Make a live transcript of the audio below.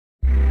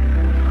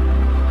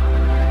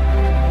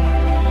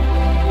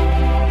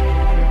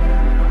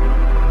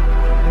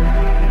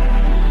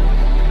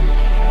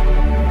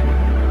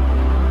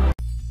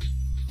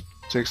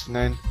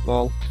69,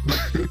 lol.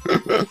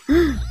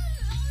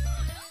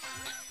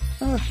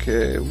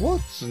 Okay,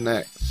 what's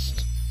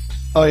next?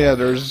 Oh yeah,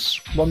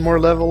 there's one more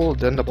level,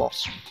 then the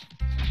boss.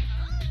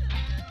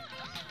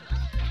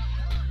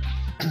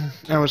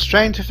 I was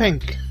trying to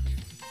think.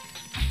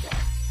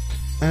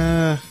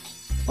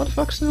 What the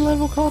fuck's the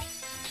level called?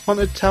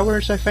 Haunted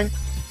Towers, I think?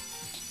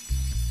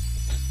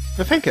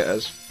 I think it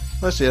is.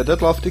 Let's see, I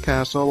did Lofty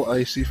Castle,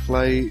 Icy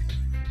Flight,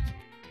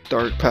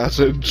 Dark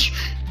Passage.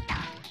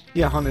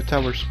 Yeah, Haunted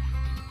Towers.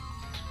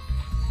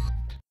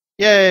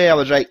 Yay, I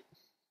was right.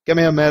 Give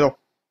me a medal.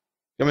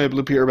 Give me a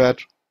blue Peter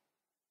badge.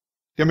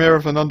 Give me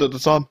everything under the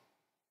sun.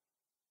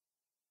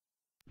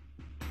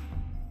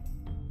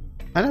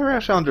 I never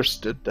actually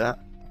understood that.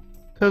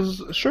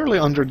 Because surely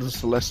under the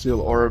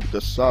celestial orb,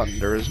 the sun,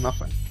 there is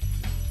nothing.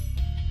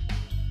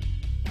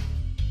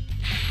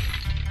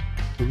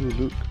 Ooh,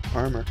 Luke,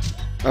 armor.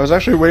 I was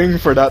actually waiting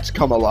for that to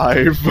come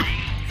alive.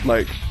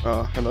 Like,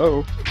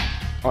 hello?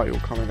 Are you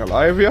coming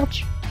alive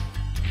yet?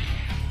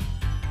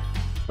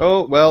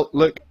 Oh, well,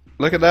 look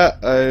at that.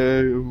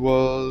 I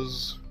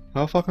was...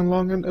 how fucking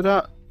long into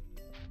that?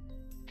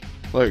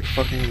 Like,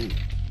 fucking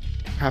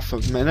half a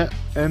minute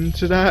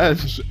into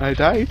that and I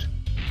died?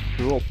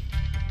 Cool.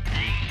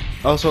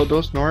 Also,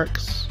 those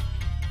Norks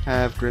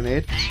have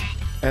grenades.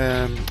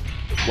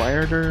 Why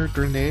are there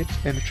grenades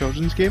in a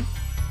children's game?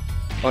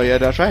 Oh yeah,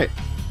 that's right.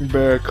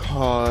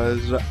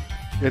 Because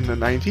in the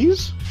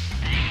 90s,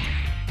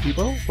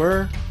 people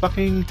were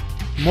fucking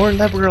more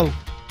liberal.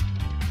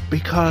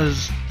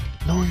 Because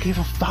no one gave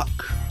a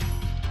fuck.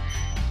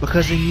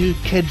 Because they knew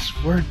kids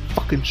weren't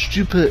fucking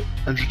stupid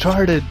and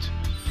retarded.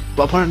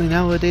 But apparently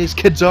nowadays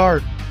kids are.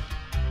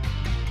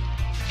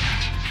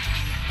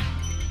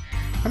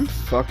 I'm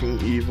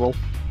fucking evil.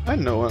 I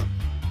know it.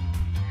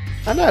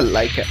 And I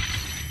like it.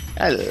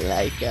 I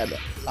like it a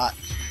lot.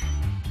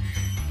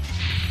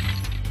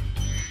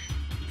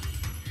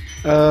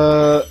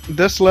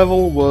 This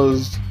level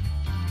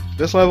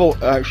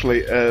actually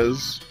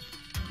is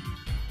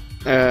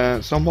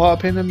somewhat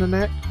a pain in the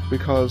neck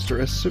because there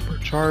is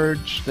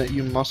supercharge that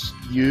you must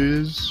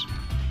use,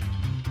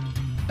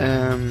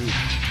 and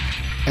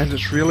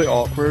it's really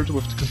awkward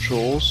with the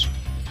controls,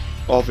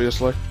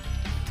 obviously.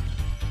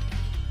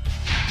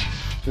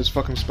 It's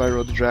fucking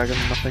Spyro the Dragon,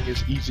 nothing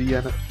is easy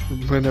in it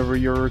whenever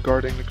you're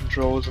regarding the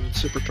controls and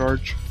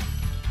supercharge.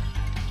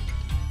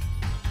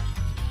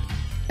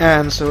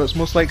 And so it's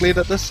most likely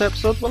that this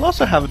episode will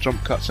also have a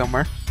jump cut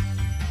somewhere.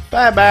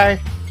 Bye bye!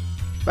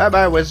 Bye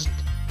bye, Wizard!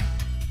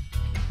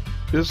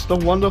 It's the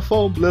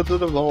wonderful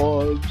Blizzard of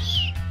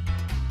Oz.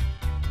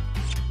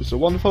 It's the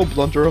wonderful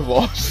blunder of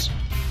Oz.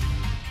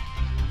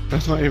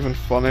 That's not even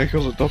funny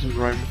because it doesn't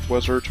rhyme with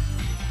wizard.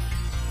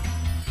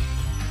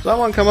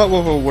 Someone come up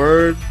with a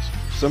word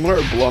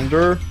similar to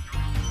blunder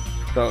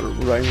that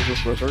rhymes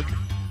with wizard?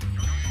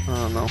 I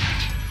don't know.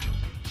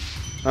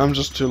 I'm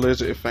just too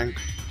lazy to think.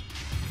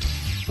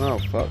 Oh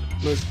fuck,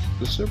 look,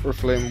 the super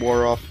flame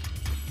wore off.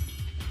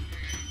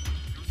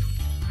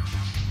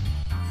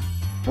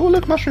 Oh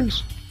look,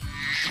 mushrooms!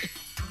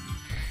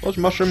 Those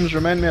mushrooms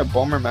remind me of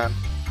Bomberman.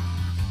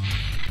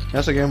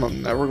 That's a game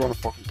I'm never gonna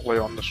fucking play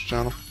on this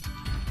channel.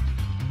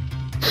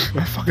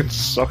 I fucking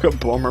suck at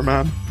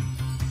Bomberman.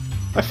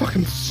 I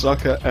fucking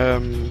suck at,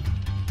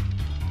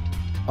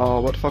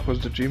 oh, what the fuck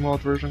was the Gmod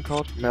version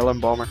called? Melon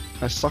Bomber.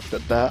 I sucked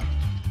at that.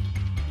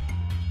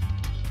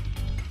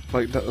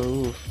 Like that,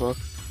 oh fuck.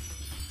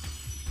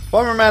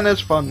 Bomberman is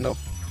fun though.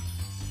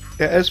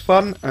 It is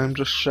fun, I'm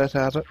just shit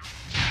at it.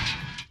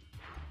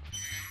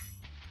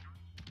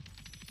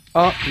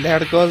 Oh,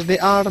 there goes the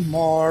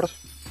armor.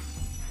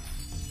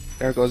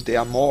 There goes the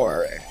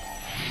amore.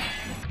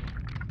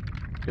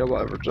 Yeah,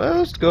 whatever,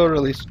 just go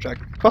release the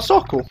dragon.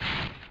 Kwasoko!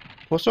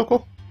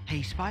 Kwasoko?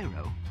 Hey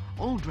Spyro,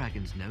 all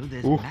dragons know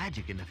there's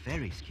magic in a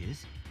fairy's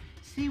kiss.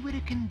 See what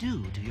it can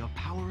do to your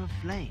power of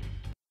flame.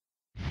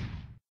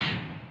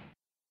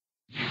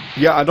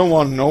 Yeah, I don't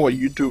want to know what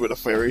you do with a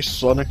fairy,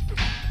 Sonic.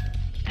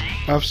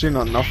 I've seen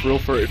enough Rule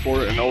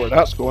 34 to know where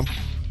that's going.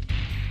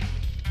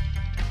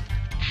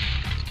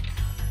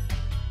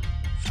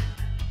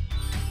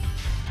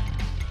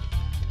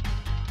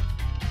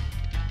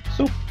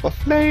 Super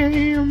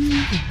flame.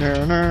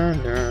 Na, na,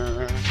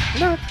 na.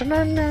 Na,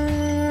 na, na,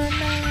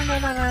 na,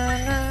 na,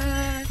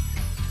 na.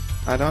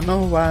 I don't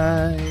know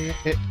why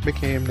it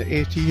became the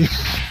 18.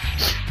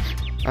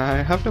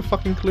 I have no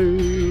fucking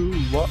clue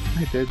what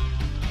I did.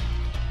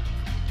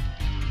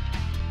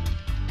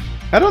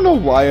 I don't know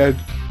why I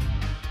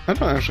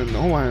don't actually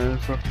know why I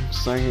fucking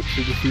sang it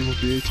to the theme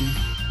of the 18.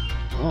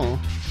 Oh.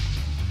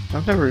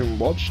 I've never even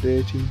watched the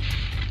 18.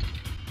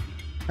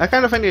 I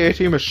kind of think the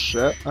 18 was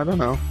shit, I don't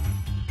know.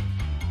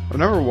 I've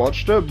never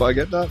watched it, but I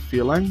get that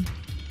feeling.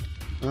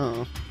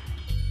 Oh.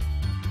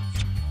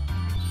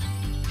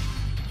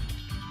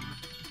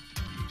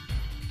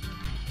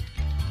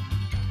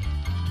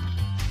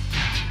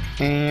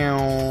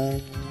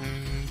 And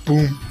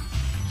boom.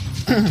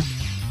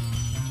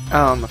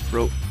 On the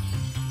throat.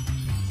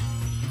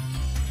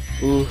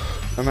 Ooh,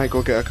 I might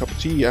go get a cup of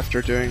tea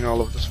after doing all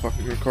of this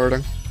fucking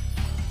recording.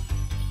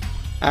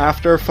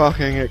 After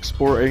fucking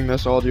exporting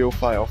this audio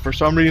file, for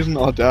some reason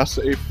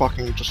Audacity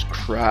fucking just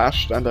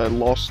crashed and I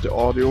lost the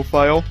audio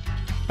file.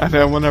 And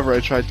then whenever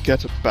I tried to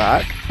get it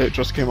back, it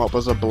just came up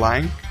as a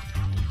blank.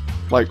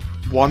 Like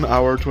 1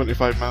 hour,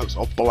 25 minutes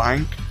of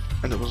blank.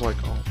 And it was like,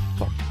 oh,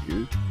 fuck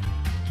you.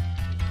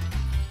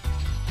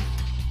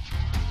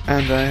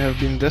 And I have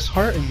been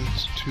disheartened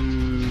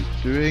to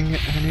doing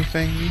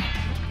anything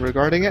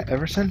regarding it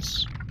ever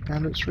since.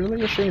 And it's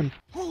really a shame.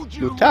 Hold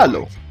your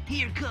Lutalo. horse.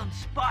 Here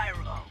comes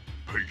Spyro.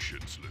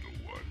 Patience, little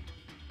one.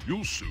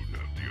 You'll soon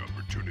have the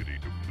opportunity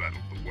to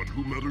battle the one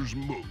who matters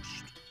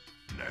most,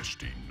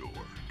 Nasty Nork.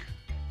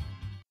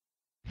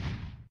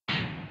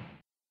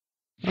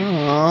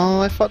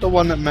 Oh, I thought the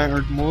one that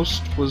mattered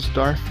most was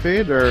Darth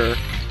Vader.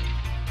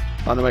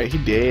 Oh no, wait, he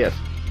dead.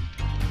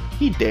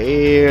 He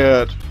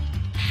dead.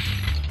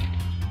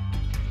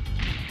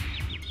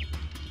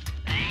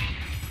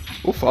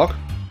 Oh fuck.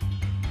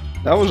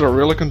 That was a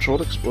really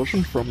controlled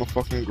explosion from a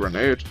fucking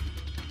grenade.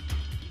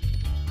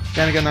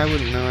 Then again, I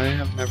wouldn't know, I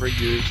have never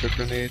used a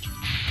grenade.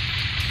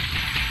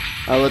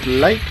 I would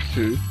like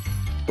to,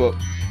 but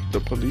the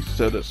police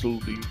said it's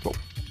illegal.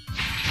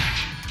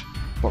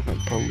 Fucking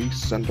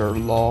police and their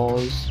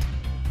laws.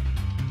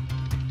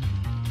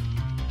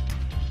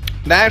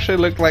 That actually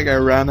looked like I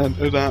ran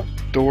into that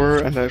door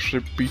and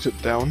actually beat it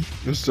down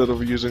instead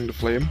of using the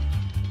flame.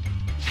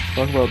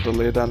 Talk about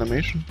delayed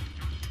animation.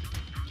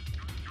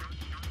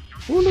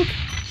 Oh look,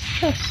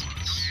 chests.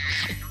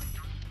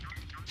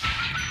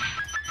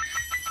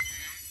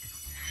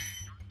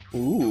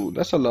 Ooh,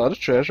 that's a lot of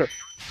treasure.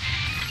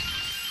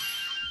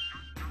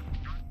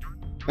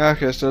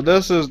 Okay, so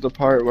this is the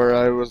part where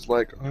I was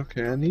like,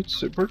 okay, I need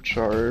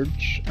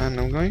supercharge, and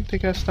I'm going to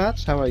guess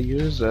that's how I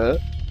use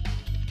it.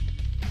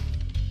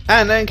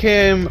 And then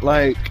came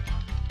like,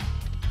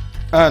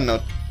 I don't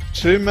know,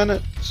 2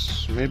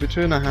 minutes, maybe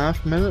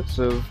 2.5 minutes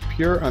of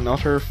pure and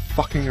utter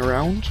fucking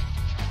around.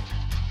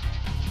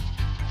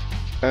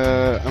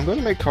 I'm going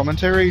to make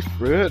commentary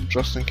through it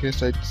just in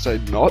case I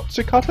decide not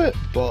to cut it,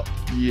 but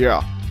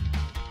yeah.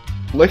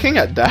 Looking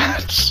at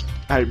that,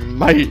 I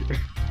might.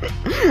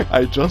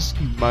 I just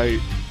might.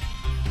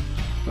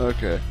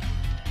 Okay.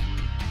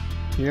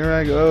 Here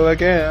I go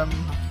again,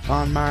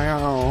 on my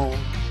own.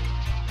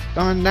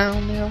 Going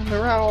down the only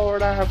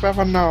road I've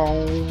ever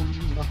known.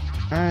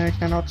 I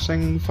cannot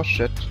sing for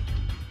shit.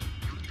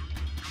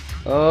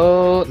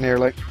 Oh,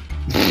 nearly.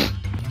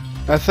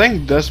 I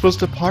think this was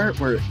the part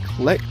where it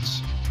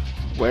clicked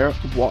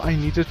what I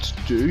needed to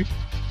do,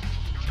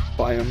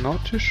 but I am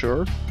not too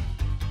sure.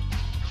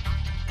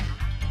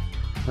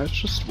 Let's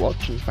just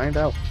watch and find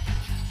out.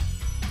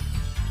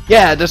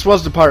 Yeah, this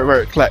was the part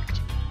where it clicked.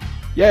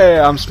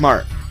 Yeah, I'm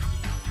smart.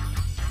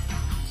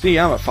 See,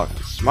 I'm a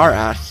fucking smart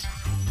ass.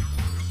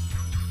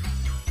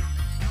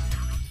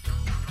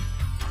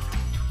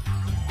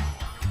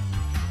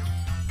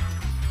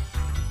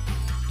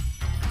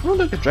 Oh,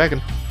 look, a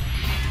dragon.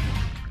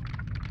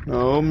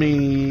 Oh,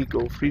 me.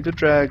 Go free the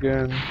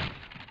dragon.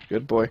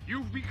 Good boy.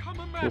 You've become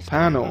a master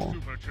Panel.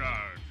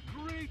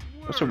 Great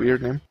work. That's a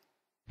weird name.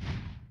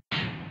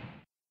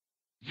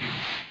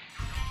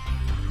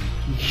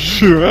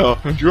 Yeah,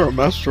 and you're a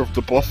master of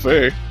the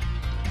buffet.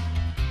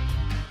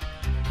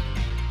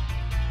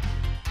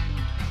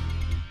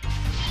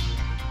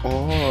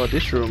 Oh,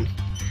 this room.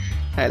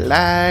 I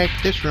like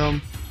this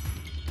room.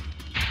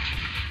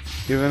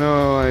 Even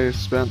though I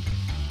spent,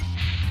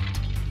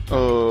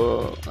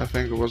 I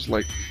think it was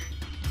like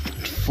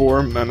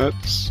 4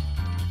 minutes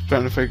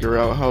trying to figure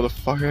out how the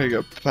fuck I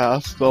get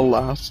past the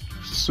last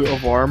suit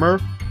of armor.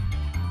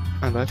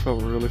 And I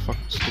felt really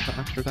fucking stupid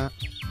after that.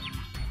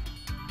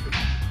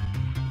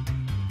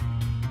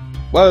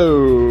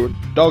 Whoa,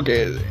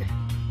 doggy.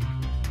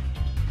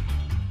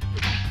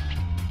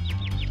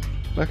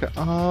 Look at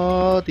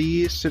all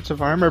these suits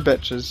of armor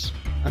bitches.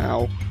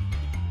 Ow.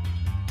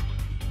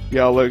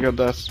 Yeah, look at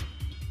this.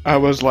 I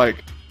was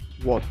like,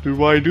 what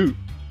do I do?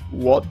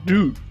 What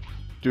do?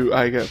 Do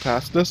I get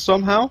past this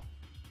somehow?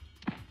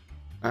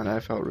 And I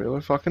felt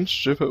really fucking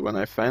stupid when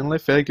I finally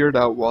figured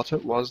out what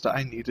it was that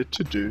I needed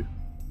to do.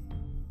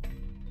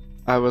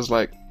 I was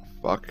like,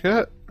 fuck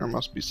it, there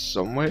must be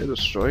some way to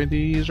destroy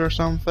these or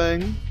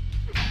something.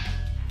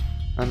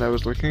 And I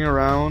was looking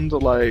around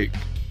like,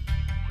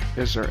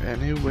 is there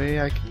any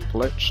way I can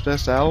glitch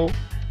this out?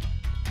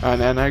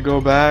 And then I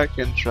go back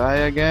and try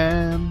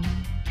again,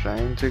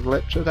 trying to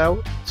glitch it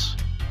out.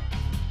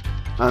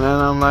 And then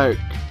I'm like,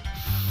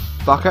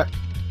 fuck it,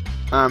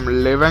 I'm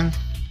leaving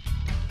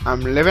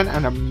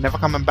and I'm never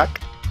coming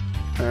back.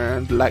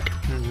 And like,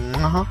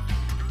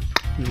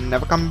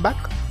 never coming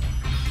back.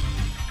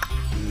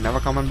 Never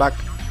coming back.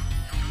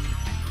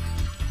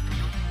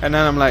 And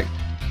then I'm like,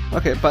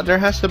 okay, but there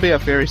has to be a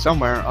fairy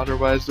somewhere,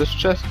 otherwise this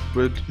chest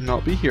would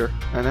not be here.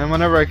 And then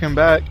whenever I came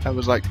back, I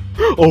was like,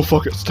 oh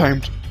fuck, it's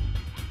timed.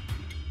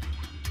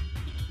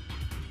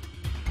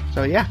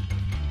 So yeah,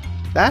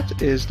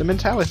 that is the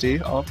mentality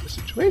of the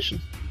situation.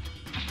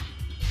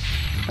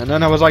 And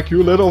then I was like,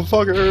 you little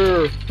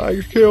fucker,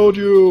 I killed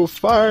you,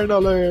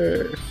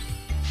 finally.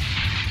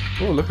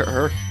 Oh, look at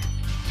her.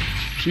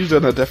 she's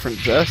in a different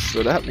dress,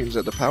 so that means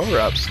that the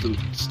power-up still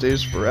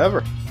stays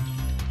forever.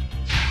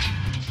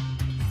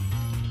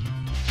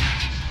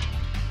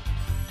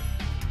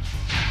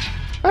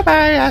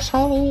 Bye-bye,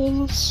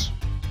 assholes!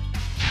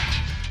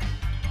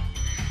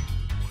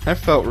 I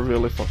felt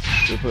really fucking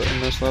stupid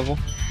in this level.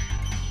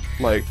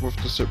 Like, with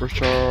the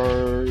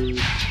supercharge,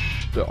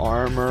 the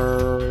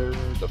armor,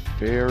 the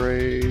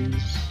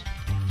fairies.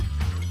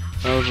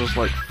 I was just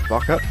like,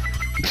 fuck it.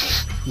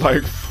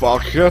 Like,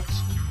 fuck it.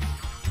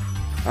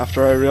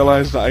 After I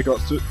realized that I got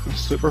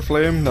Super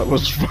Flame that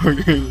was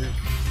fucking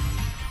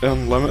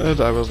unlimited,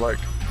 I was like,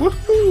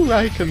 woohoo,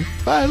 I can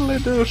finally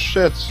do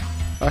shit.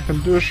 I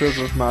can do shit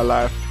with my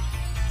life.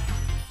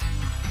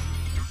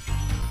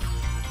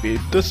 Feed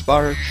the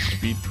sparks,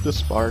 feed the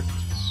sparks.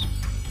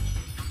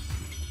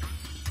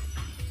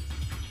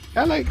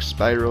 I like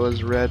Spyro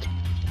as red.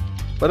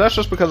 But that's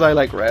just because I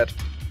like red.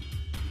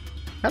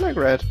 I like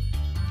red.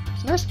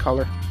 It's a nice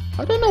color.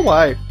 I don't know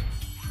why.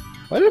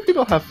 Why do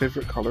people have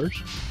favorite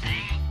colors?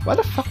 Why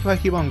the fuck do I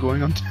keep on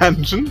going on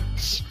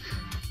tangents?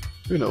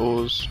 Who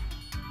knows?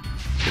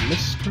 The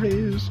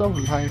mysteries of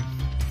life.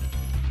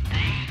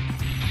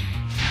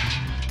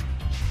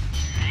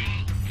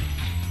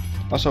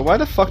 Also, why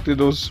the fuck did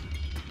those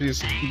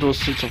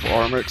suits of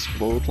armor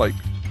explode like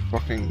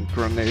fucking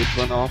grenades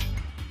went off?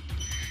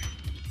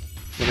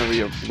 Whenever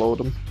you blow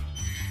them.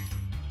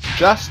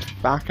 Just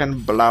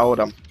fucking blow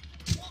them.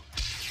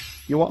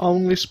 You were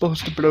only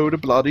supposed to blow the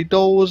bloody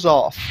doors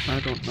off. I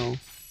don't know.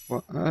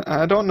 What,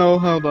 I don't know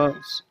how that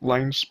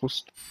line's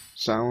supposed to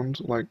sound.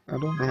 Like, I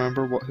don't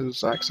remember what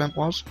his accent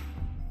was.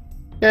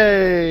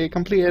 Yay!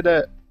 Completed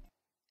it!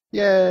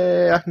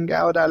 Yay! I can get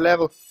out of that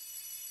level.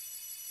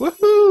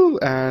 Woohoo!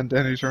 And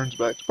then he turns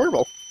back to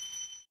purple.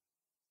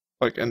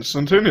 Like,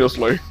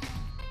 instantaneously.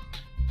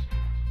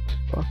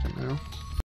 Fucking hell.